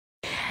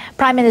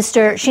Prime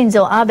Minister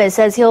Shinzo Abe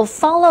says he'll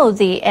follow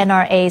the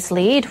NRA's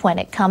lead when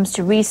it comes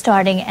to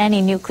restarting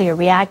any nuclear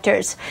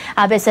reactors.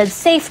 Abe said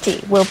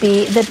safety will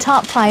be the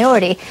top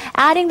priority,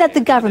 adding that the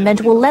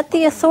government will let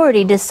the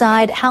authority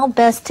decide how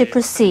best to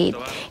proceed.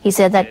 He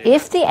said that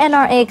if the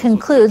NRA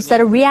concludes that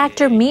a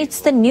reactor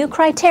meets the new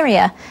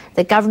criteria,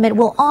 the government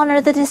will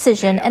honor the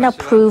decision and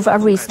approve a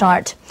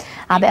restart.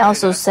 Abe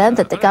also said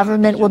that the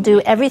government will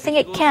do everything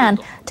it can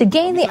to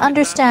gain the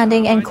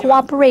understanding and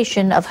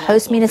cooperation of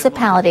host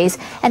municipalities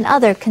and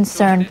other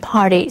concerned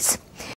parties.